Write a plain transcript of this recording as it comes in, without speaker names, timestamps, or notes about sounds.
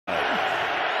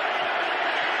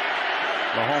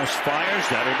Mahomes fires.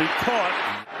 That'll be caught.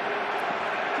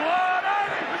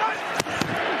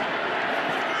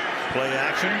 Play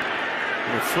action.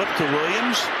 We'll flip to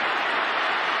Williams.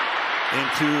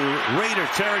 Into Raider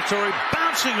territory.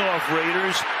 Bouncing off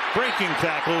Raiders. Breaking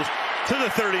tackles to the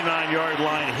 39-yard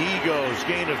line. He goes.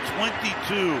 Gain of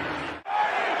 22.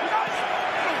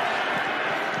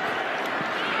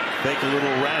 Take a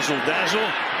little razzle-dazzle.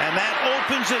 And that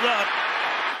opens it up.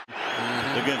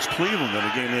 Against Cleveland in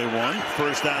a game they won.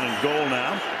 First down and goal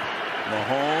now.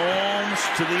 Mahomes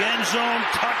to the end zone.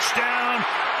 Touchdown.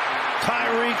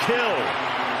 Tyreek Hill.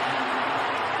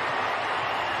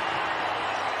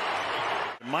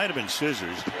 It might have been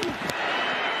scissors.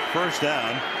 First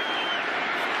down.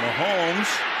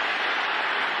 Mahomes.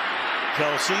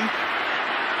 Kelsey.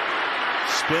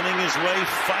 Spinning his way,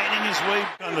 fighting his way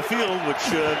on the field, which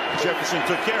Jefferson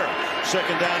took care of.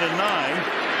 Second down and 9.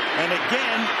 And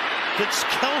again, it's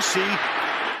Kelsey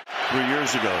 3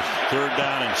 years ago. Third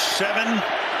down and 7.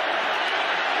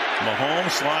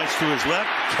 Mahomes slides to his left.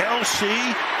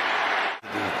 Kelsey.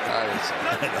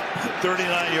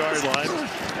 39-yard line.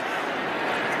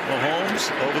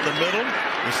 Mahomes over the middle.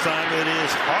 This time it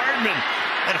is Hardman.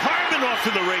 And Hardman off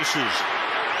to the races.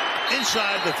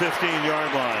 Inside the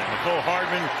 15-yard line. Nicole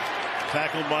Hardman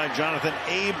tackled by Jonathan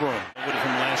Abram.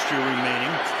 From last year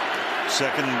remaining.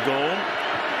 Second and goal.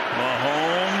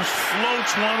 Mahomes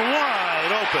floats one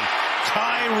wide open.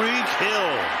 Tyreek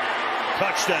Hill.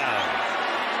 Touchdown.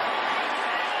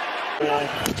 Ball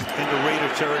into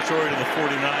Raider territory to the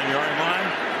 49-yard line.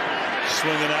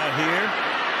 Swinging out here.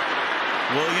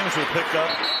 Williams will pick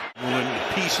up. Moving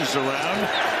pieces around.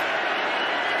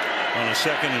 On a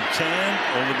second and 10.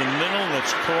 Over the middle.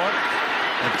 That's caught.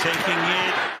 And taking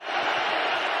it.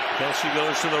 Kelsey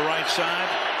goes to the right side.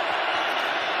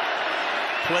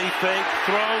 Play fake,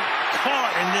 throw,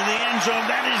 caught into the end zone.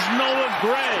 That is Noah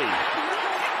Gray.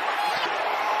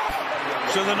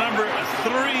 So the number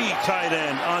 3 tight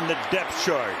end on the depth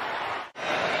chart.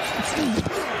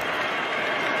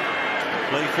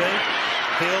 Play fake,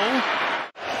 Hill.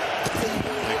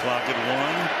 They clock at 1.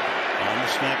 On the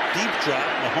snap, deep drop.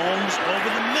 Mahomes over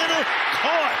the middle,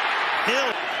 caught. Hill.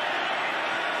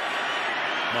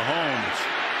 Mahomes,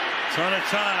 ton of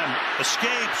time,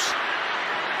 escapes.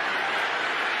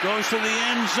 Goes to the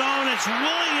end zone. It's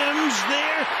Williams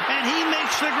there, and he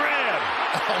makes the grab.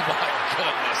 Oh, my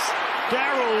goodness.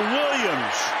 Darrell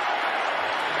Williams,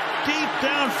 deep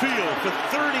downfield for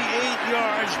 38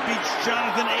 yards, beats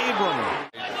Jonathan Abram.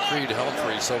 Freed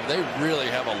health-free, so they really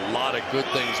have a lot of good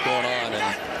things going on, and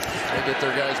they get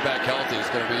their guys back healthy. It's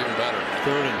going to be even better.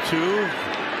 Third and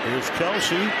 2. Here's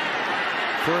Kelsey.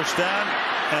 First down,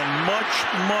 and much,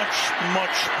 much,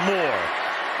 much more.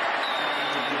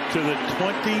 To the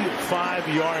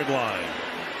 25-yard line.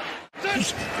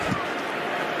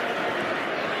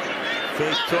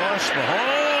 Fake toss,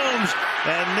 Mahomes,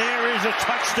 and there is a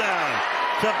touchdown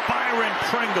to Byron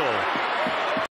Pringle.